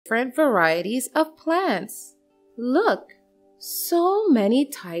different varieties of plants. Look, so many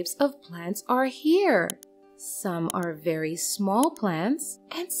types of plants are here. Some are very small plants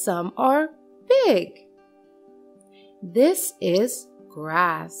and some are big. This is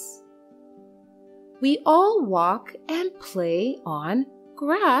grass. We all walk and play on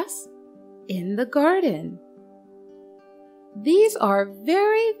grass in the garden. These are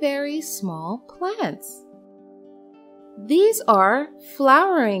very, very small plants. These are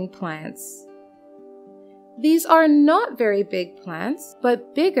flowering plants. These are not very big plants,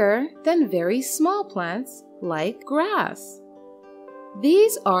 but bigger than very small plants like grass.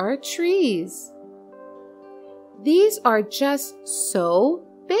 These are trees. These are just so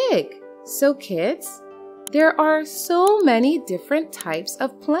big. So kids, there are so many different types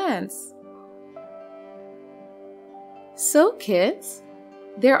of plants. So kids,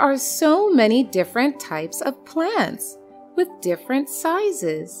 there are so many different types of plants with different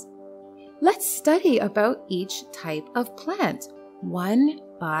sizes. Let's study about each type of plant one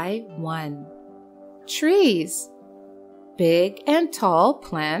by one. Trees. Big and tall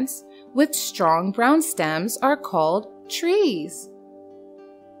plants with strong brown stems are called trees.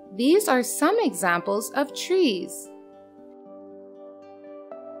 These are some examples of trees.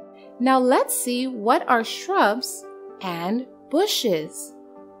 Now let's see what are shrubs and bushes.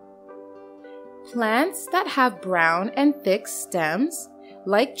 Plants that have brown and thick stems,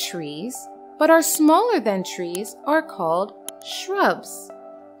 like trees, but are smaller than trees are called shrubs.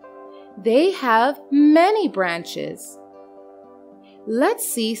 They have many branches. Let's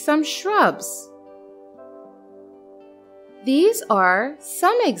see some shrubs. These are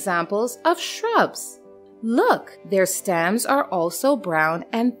some examples of shrubs. Look, their stems are also brown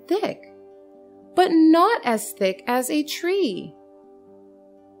and thick, but not as thick as a tree.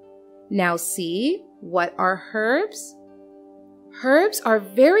 Now see, what are herbs? Herbs are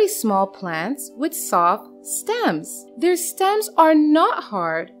very small plants with soft stems. Their stems are not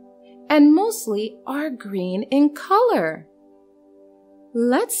hard and mostly are green in color.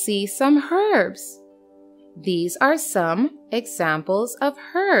 Let's see some herbs. These are some examples of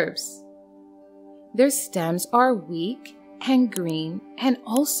herbs. Their stems are weak and green and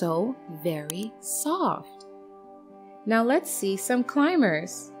also very soft. Now let's see some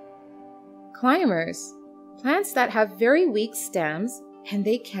climbers. Climbers, plants that have very weak stems and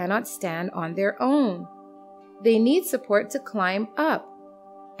they cannot stand on their own. They need support to climb up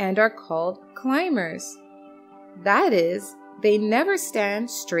and are called climbers. That is, they never stand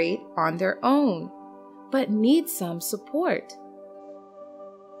straight on their own, but need some support.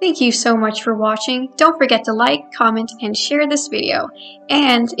 Thank you so much for watching. Don't forget to like, comment, and share this video.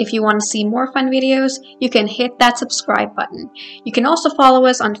 And if you want to see more fun videos, you can hit that subscribe button. You can also follow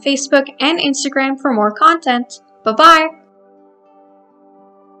us on Facebook and Instagram for more content. Bye-bye!